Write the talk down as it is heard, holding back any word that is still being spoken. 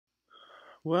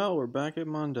Well, we're back at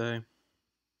Monday.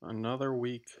 Another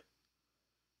week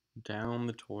down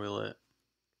the toilet.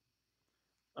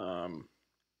 Um,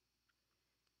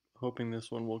 Hoping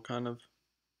this one will kind of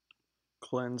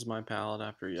cleanse my palate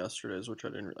after yesterday's, which I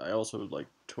didn't. I also like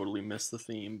totally missed the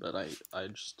theme, but I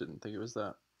just didn't think it was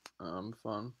that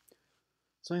fun.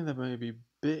 Something that may be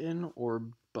bitten or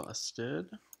busted.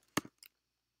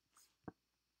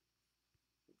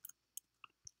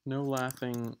 No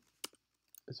laughing.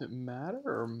 Is it matter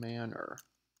or manner?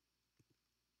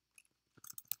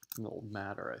 No,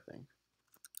 matter, I think.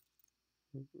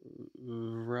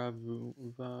 Vavu.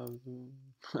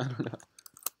 I don't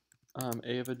know.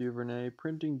 Ava DuVernay,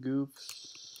 printing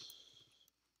goofs,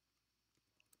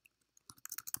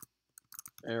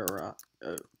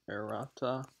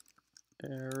 errata,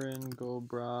 Erin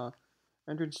Gobra,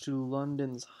 entrance to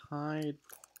London's Hyde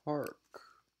Park,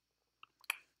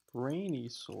 brainy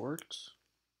sort,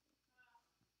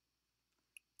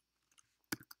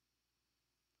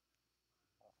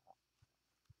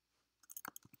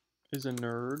 is a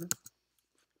nerd,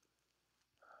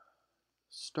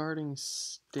 starting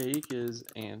stake is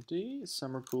anti,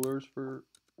 summer coolers for,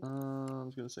 I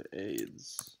was gonna say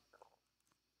AIDS,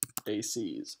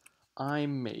 ACs, eye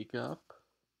makeup,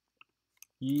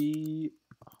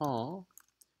 Yee-haw,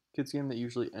 kids game that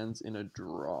usually ends in a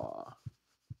draw.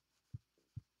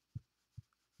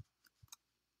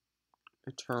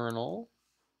 Eternal.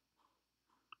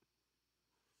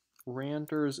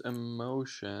 Ranter's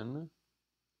Emotion.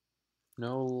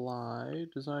 No Lie.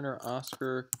 Designer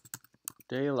Oscar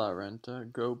De La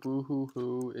Renta. Go Boo Hoo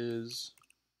Hoo is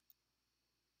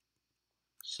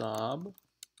Sob.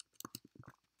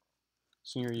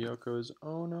 Senior Yoko is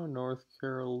Ono. North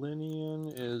Carolinian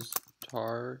is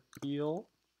Tar Heel.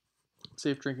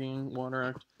 Safe Drinking Water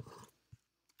Act.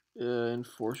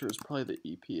 Enforcer is probably the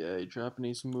EPA.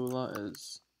 Japanese Moolah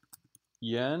is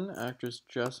Yen. Actress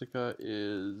Jessica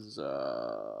is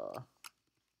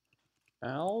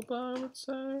Alba, I would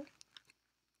say.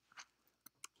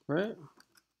 Right?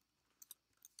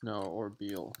 No, or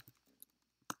Beale.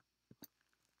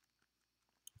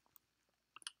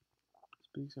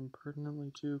 Speaks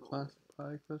impertinently to classic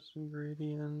pie crust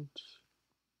ingredient.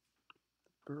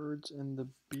 The birds and the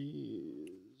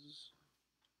bees.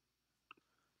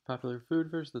 Popular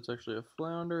food fish, that's actually a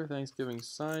flounder. Thanksgiving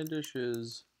side dish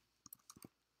is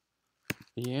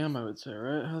yam, I would say,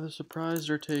 right? How the surprised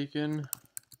are taken,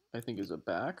 I think, is a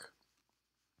back.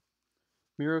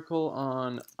 Miracle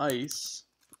on Ice.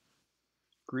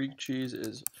 Greek cheese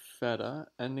is feta.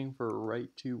 Ending for right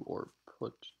to or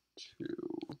put to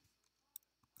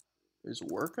is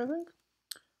work, I think.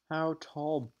 How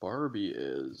tall Barbie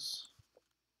is.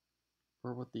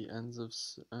 Or what the ends of...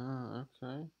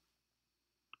 okay.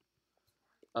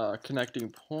 Connecting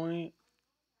point,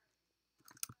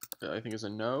 I think, is a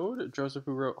node. Joseph,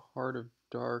 who wrote Heart of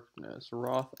Darkness.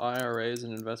 Roth IRA is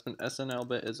an investment. SNL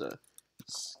bit is a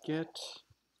skit.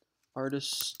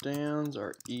 Artist stands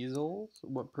are easels.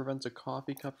 What prevents a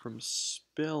coffee cup from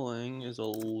spilling is a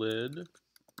lid.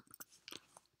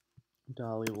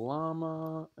 Dalai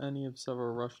Lama. Any of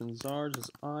several Russian czars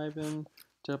is Ivan.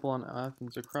 Temple on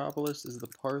Athens Acropolis is the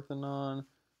Parthenon.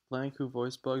 Blank, who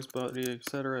voiced Bugs Bunny,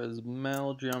 etc., is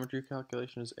Mel. Geometry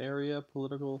calculation is area.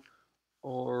 Political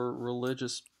or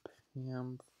religious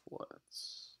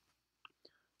pamphlets.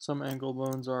 Some ankle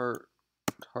bones are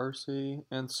tarsi,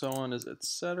 and so on is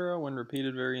etc. When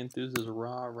repeated, very enthused is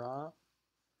rah rah.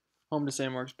 Home to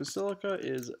St. Mark's Basilica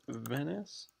is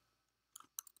Venice.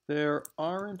 There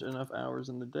aren't enough hours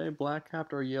in the day.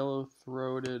 Black-capped or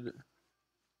yellow-throated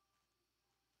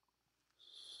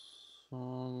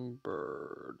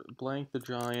songbird. Blank the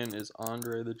Giant is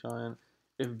Andre the Giant.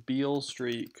 If Beale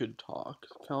Street could talk.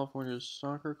 California's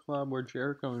soccer club, where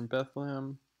Jericho and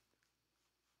Bethlehem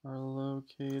are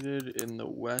located in the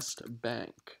West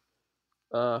Bank.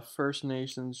 First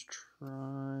Nations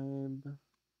tribe.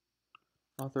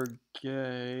 Author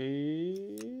Gay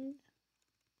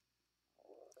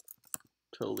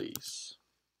Talese.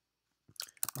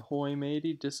 Ahoy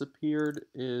matey, disappeared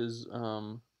is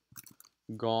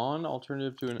gone.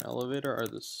 Alternative to an elevator are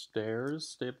the stairs.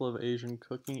 Staple of Asian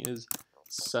cooking is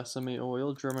sesame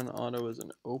oil. German auto is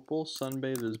an opal.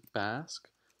 Sunbathe is Basque.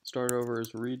 Start over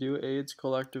is redo. AIDS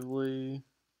collectively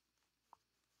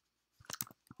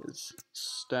is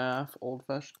staff. Old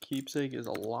fashioned keepsake is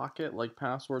a locket. Like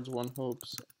passwords, one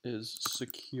hopes is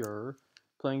secure.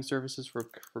 Playing services for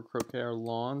croquet are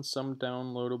lawn. Some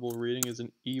downloadable reading is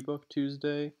an ebook.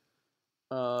 Tuesday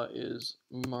is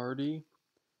Marty.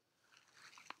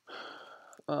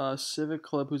 Civic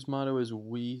club whose motto is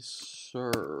 "We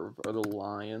Serve" are the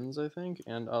Lions, I think,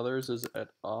 and others is et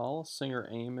al. Singer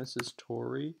Amos is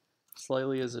Tory.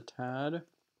 Slightly is a Tad.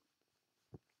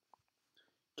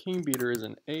 King beater is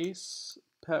an ace.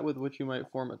 Pet with which you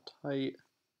might form a tight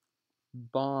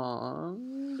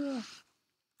bond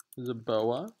is a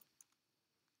boa.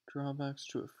 Drawbacks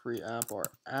to a free app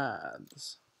are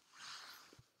ads.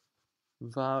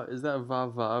 Is that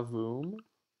va-va-voom?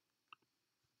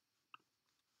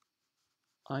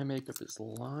 Eye makeup is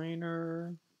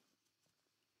liner.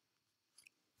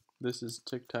 This is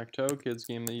tic-tac-toe, kids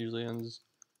game that usually ends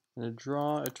in a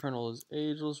draw. Eternal is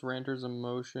ageless. Ranter's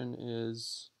emotion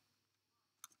is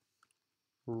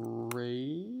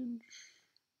rage.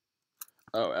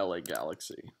 Oh, LA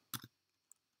Galaxy.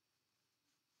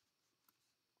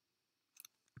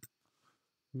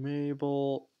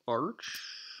 Mabel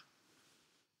Arch.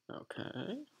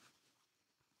 Okay.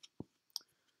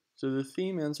 So the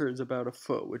theme answer is about a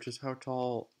foot, which is how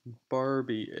tall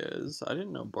Barbie is. I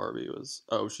didn't know Barbie was.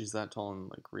 Oh, she's that tall in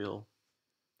like real.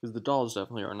 Because the dolls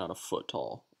definitely are not a foot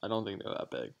tall. I don't think they're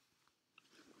that big.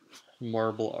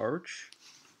 Marble Arch.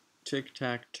 Tic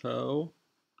Tac Toe.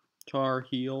 Tar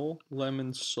Heel.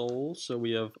 Lemon Soul. So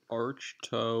we have arch,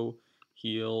 toe,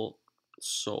 heel,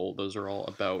 soul. Those are all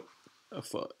about a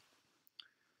foot.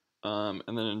 And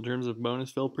then in terms of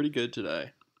bonus fill, pretty good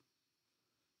today.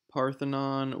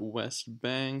 Parthenon, West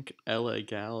Bank, LA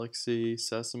Galaxy,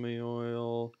 Sesame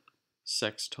Oil,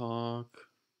 Sex Talk.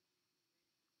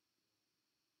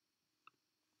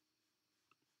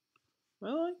 I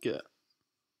like it.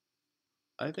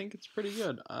 I think it's pretty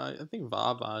good. I think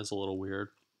Vava is a little weird.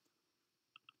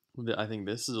 I think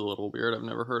this is a little weird. I've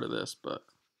never heard of this, but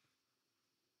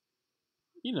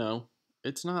you know,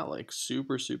 it's not like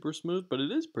super super smooth, but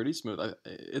it is pretty smooth.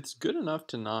 It's good enough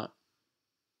to not,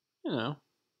 you know,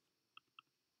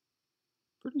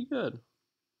 pretty good.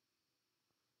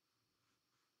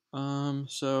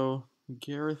 So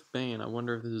Gareth Bain. I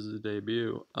wonder if this is a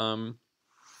debut.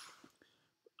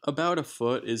 About a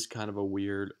foot is kind of a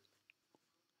weird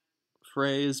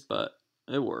phrase, but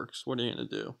it works. What are you gonna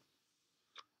do?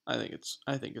 I think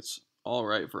it's all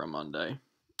right for a Monday.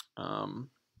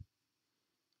 Um,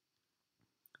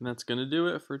 and that's gonna do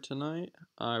it for tonight.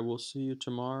 I will see you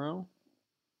tomorrow.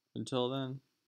 Until then.